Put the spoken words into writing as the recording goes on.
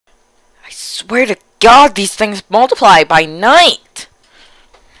Swear to God, these things multiply by night.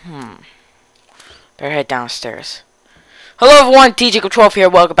 Better head downstairs. Hello everyone, TJ12 here.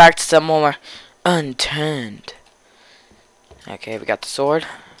 Welcome back to some more Unturned. Okay, we got the sword.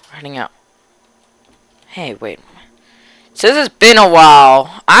 We're heading out. Hey, wait. Since it's been a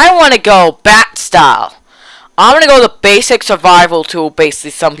while, I want to go bat style. I'm going to go the basic survival tool,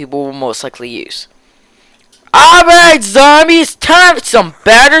 basically some people will most likely use. Alright, zombies, time for some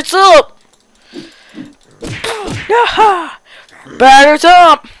batters up. Batters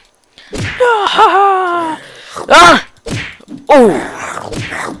up.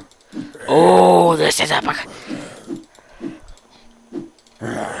 Oh. Oh, this is epic.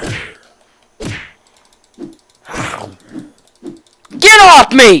 Get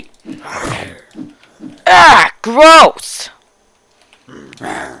off me! Ah, gross.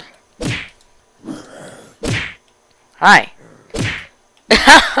 Hi.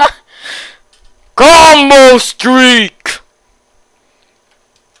 Combo streak.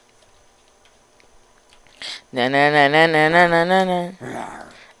 Na na na na na na na na na.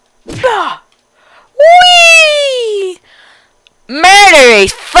 Ah. Whee! Murder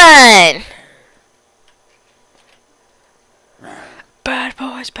is fun. Bad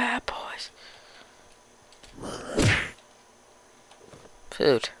boys, bad boys.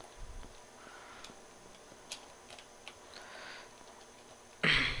 Food.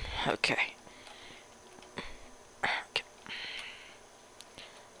 Okay.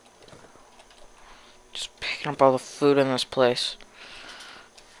 Just picking up all the food in this place.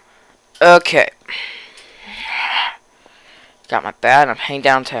 Okay. Got my bat, I'm heading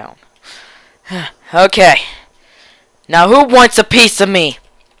downtown. Okay. Now who wants a piece of me?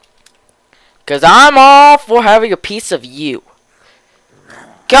 Cause I'm all for having a piece of you.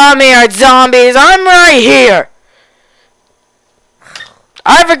 Come here, zombies, I'm right here.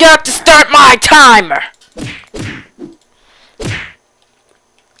 I forgot to start my timer.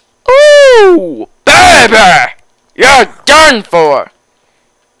 Ooh, baby, you're done for.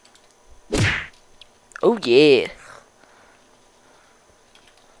 Oh yeah.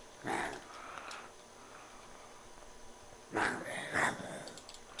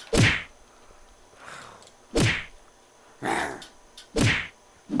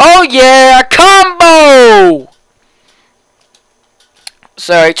 Oh yeah, combo!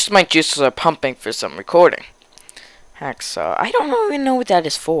 Sorry, just my juices are pumping for some recording. Hacksaw. I don't even know what that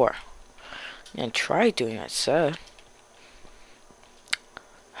is for. I'm gonna try doing it, sir.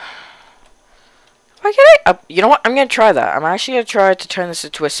 Why can't I? You know what? I'm gonna try that. I'm actually gonna try to turn this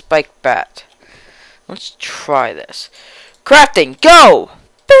into a spike bat. Let's try this. Crafting, go!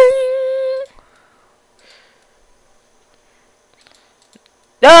 Bing!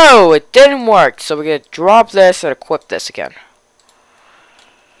 No, it didn't work. So we're gonna drop this and equip this again.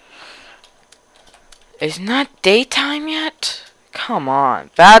 It's not daytime yet? Come on.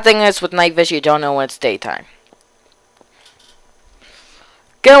 Bad thing is with night vision, you don't know when it's daytime.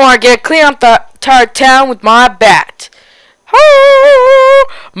 Gonna want to get clean up the entire town with my bat. Oh,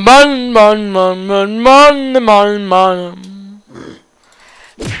 man, man, man, man, man, man, man.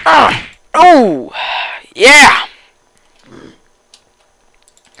 Oh, yeah.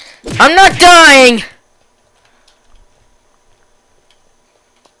 I'm not dying.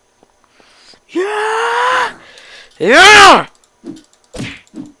 Yeah. Yeah.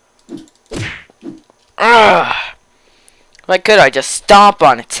 Why could I just stomp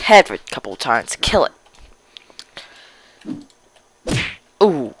on its head for a couple times to kill it?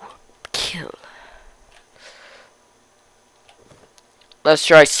 Ooh, kill. Let's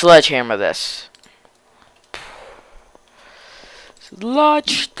try sledgehammer this.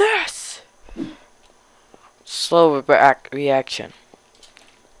 Sledge this. Slow reaction.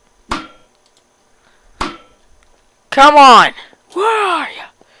 Come on! Where are you?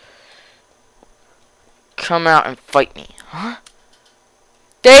 Come out and fight me, huh?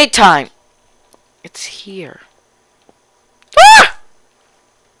 Daytime! It's here. Ah!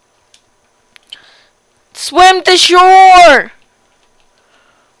 Swim to shore!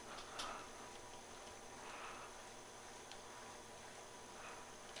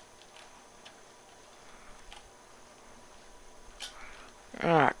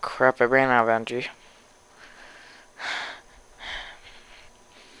 Ah, crap, I ran out of energy.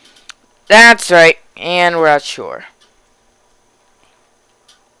 That's right, and we're at shore.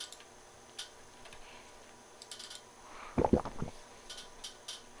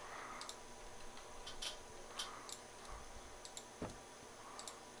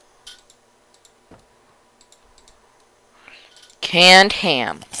 Canned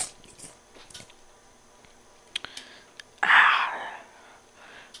ham. Huh.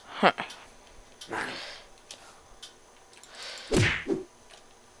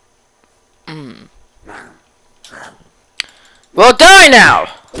 Well, die now!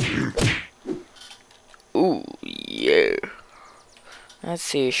 Ooh, yeah. Let's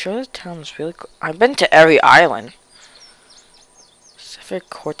see, sure the town's really cool. I've been to every island. Except for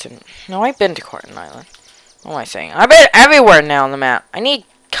Corton. No, I've been to Corton Island. What am I saying? I've been everywhere now on the map. I need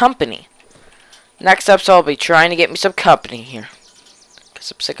company. Next episode, I'll be trying to get me some company here.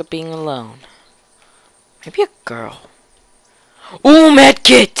 Because I'm sick of being alone. Maybe a girl. Ooh,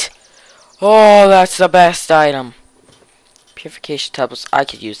 medkit! Oh, that's the best item. Purification tablets. I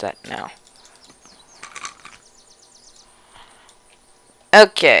could use that now.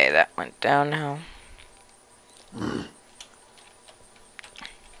 Okay, that went down now.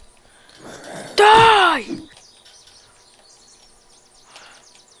 Die!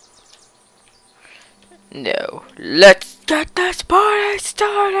 No. Let's get this party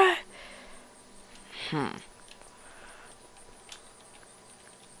started!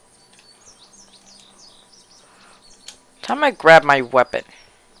 Time I grab my weapon.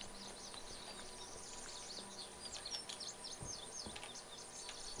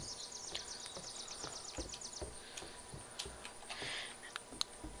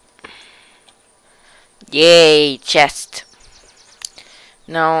 Yay, chest.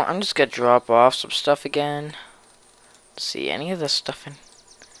 No, I'm just gonna drop off some stuff again. Let's see, any of this stuff in.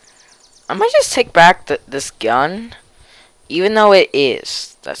 I might just take back this gun. Even though it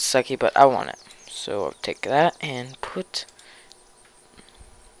is. That's sucky, but I want it. So I'll take that and put.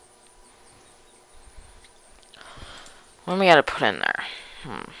 What am I gonna put in there?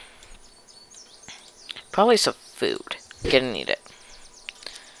 Probably some food. Gonna need it.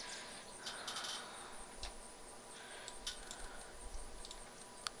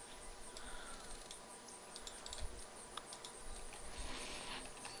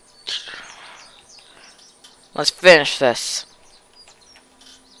 Let's finish this.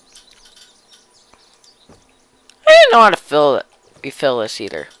 I didn't know how to refill this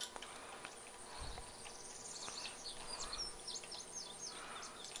either.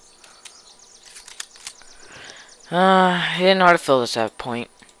 I didn't know how to fill this at a point.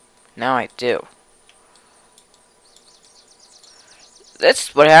 Now I do.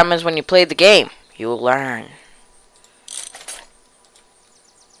 That's what happens when you play the game. You'll learn.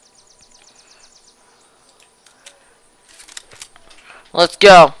 Let's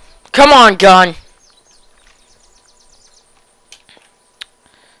go. Come on, gun.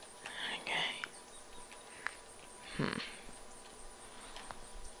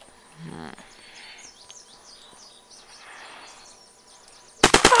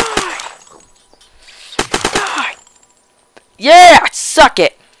 Die. Yeah, suck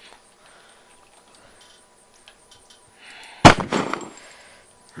it.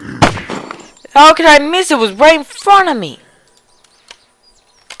 How could I miss it? It was right in front of me.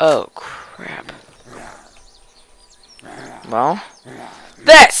 Oh, crap. Well,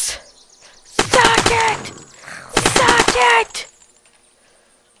 this! Suck it! Suck it!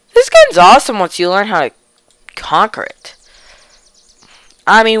 This gun's awesome once you learn how to conquer it.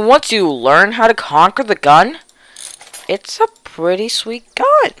 I mean, once you learn how to conquer the gun, it's a pretty sweet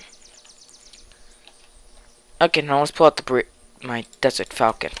gun. Okay, now let's pull out my Desert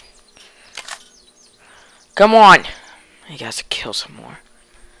Falcon. Come on! You guys to kill some more.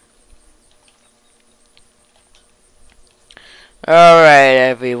 Alright,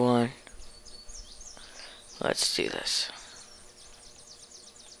 everyone. Let's do this.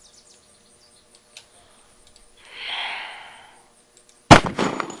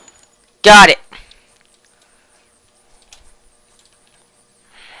 Got it!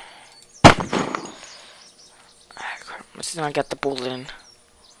 Let's not get the bullet in.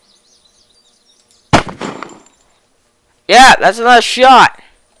 Yeah, that's another shot!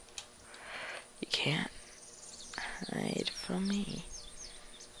 You can't hide from me.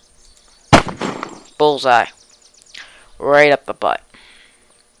 Bullseye. Right up the butt.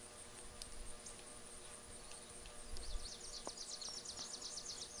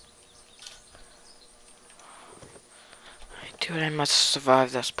 Dude, I must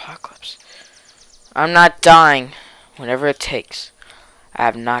survive this apocalypse. I'm not dying. Whatever it takes. I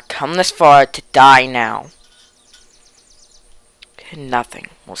have not come this far to die now. Nothing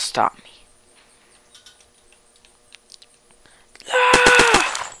will stop me.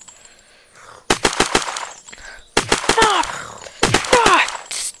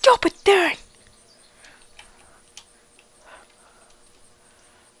 Stupid thing!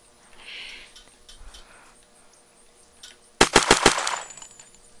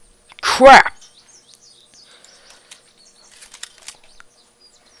 Crap!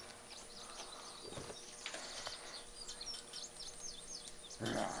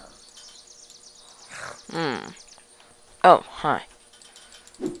 Oh, hi.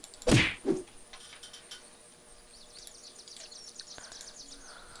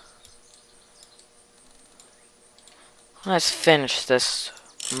 Let's finish this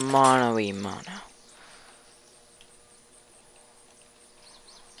mono-y mono.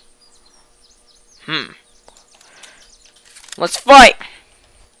 Let's fight!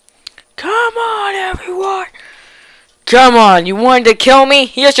 Come on, everyone! Come on, you wanted to kill me?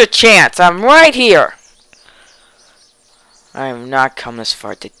 Here's your chance. I'm right here. I have not come this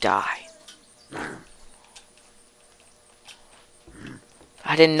far to die.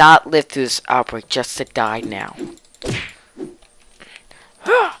 I did not live through this outbreak just to die now.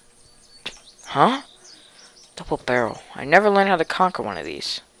 Huh? Double barrel. I never learned how to conquer one of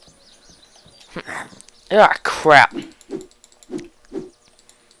these. Ah, crap.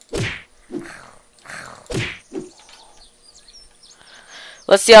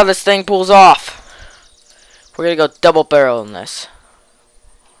 Let's see how this thing pulls off. We're gonna go double barrel in this.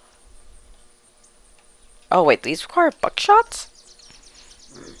 Oh wait, these require buckshots?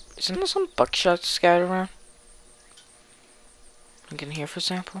 Isn't there some buckshots scattered around? Like in here, for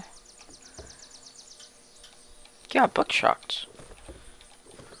example? Yeah, buckshots.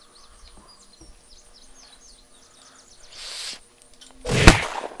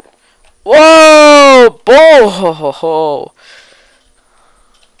 Whoa! Whoa!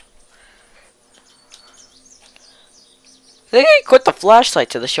 I think I equipped the flashlight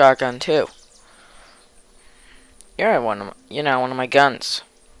to the shotgun too. You're one of my guns.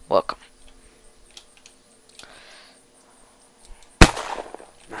 Welcome.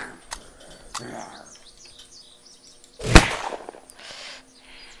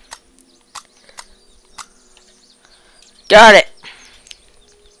 Got it.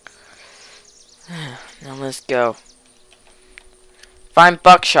 Now let's go. Find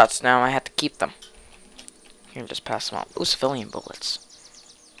buckshots now. I have to keep them. Here, just pass them out. Ooh, civilian bullets.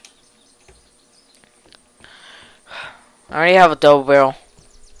 I already have a double barrel.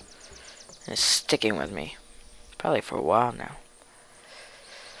 It's sticking with me. Probably for a while now.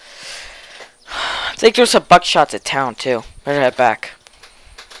 I think there's some buckshots at town too. Better head back.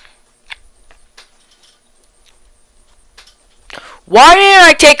 Why didn't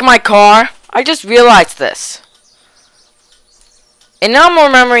I take my car? I just realized this. And now I'm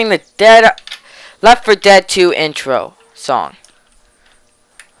remembering the Left 4 Dead 2 intro song.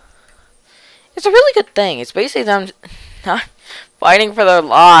 It's a really good thing. It's basically them fighting for their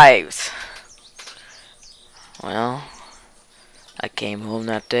lives. Well, I came home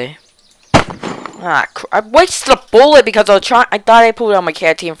that day. I wasted a bullet because I thought I pulled out my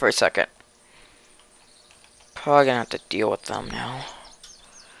canteen for a second. Probably gonna have to deal with them now.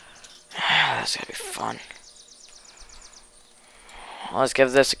 That's gonna be fun. Well, let's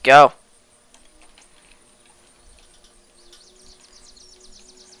give this a go.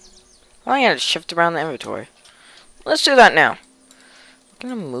 Oh, I gotta shift around the inventory. Let's do that now. I'm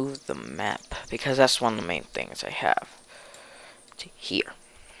gonna move the map because that's one of the main things I have. To here.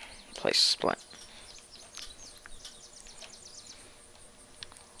 Place splint.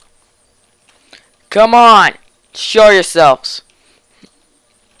 Come on! Show yourselves!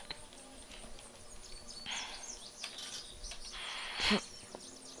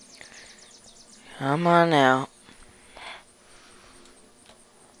 Come on now.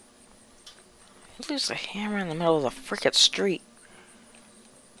 There's a hammer in the middle of the frickin' street.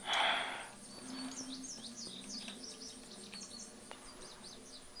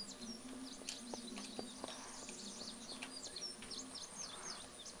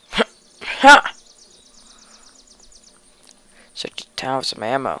 Ha! Search the town for some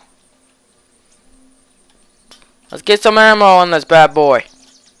ammo. Let's get some ammo on this bad boy.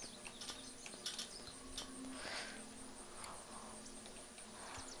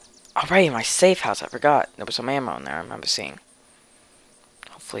 Alright, my safe house. I forgot. There was some ammo in there I remember seeing.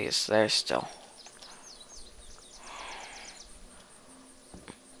 Hopefully it's there still.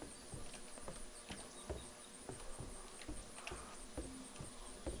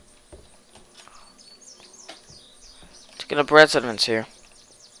 Taking up residence here.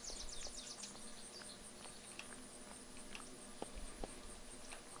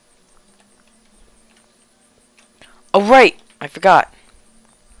 Oh right, I forgot.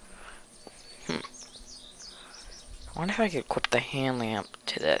 I wonder if I could equip the hand lamp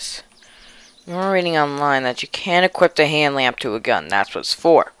to this. You were reading online that you can't equip the hand lamp to a gun. That's what it's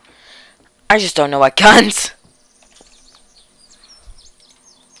for. I just don't know what guns.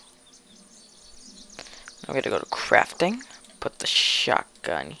 I'm gonna go to crafting. Put the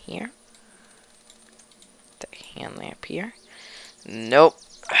shotgun here. The hand lamp here. Nope.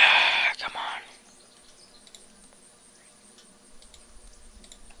 Come on.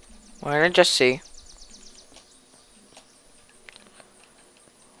 Why did I just see?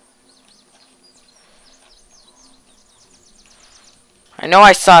 I know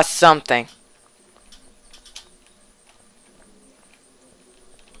I saw something.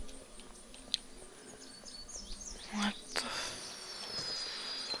 What the?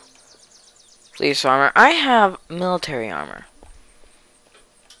 Police armor. I have military armor.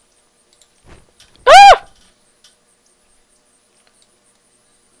 Ah!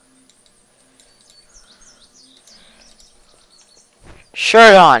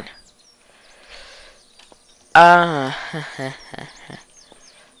 Shirt on.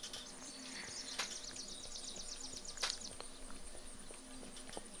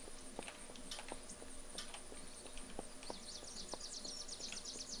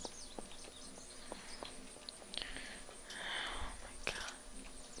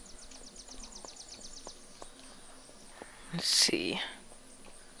 Let's see.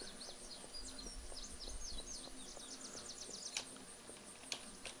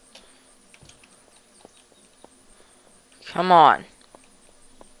 Come on.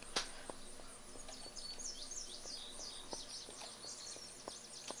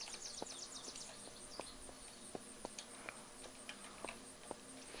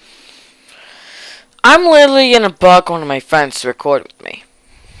 I'm literally gonna bug one of my friends to record with me.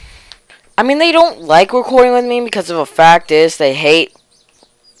 I mean, they don't like recording with me because of the fact is they hate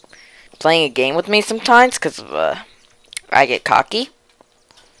playing a game with me sometimes because I get cocky.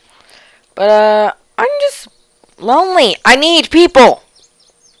 But I'm just lonely. I need people.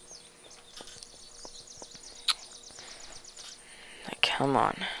 Like, come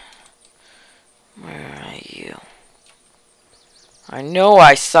on. Where are you? I know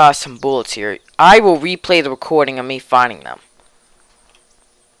I saw some bullets here. I will replay the recording of me finding them.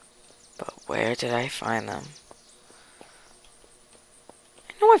 But where did I find them?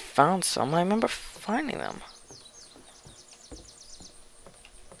 I know I found some. I remember finding them.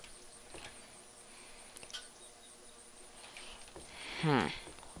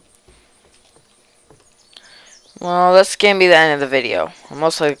 Well, that's gonna be the end of the video. I'm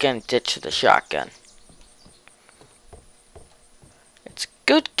most likely gonna ditch the shotgun. It's a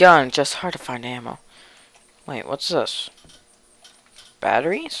good gun, just hard to find ammo. Wait, what's this?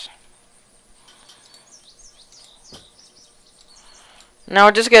 Batteries? Now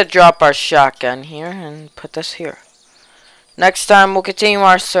we're just gonna drop our shotgun here and put this here. Next time we'll continue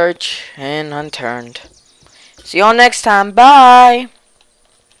our search in Unturned. See you all next time. Bye!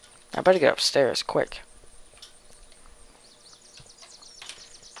 I better get upstairs quick.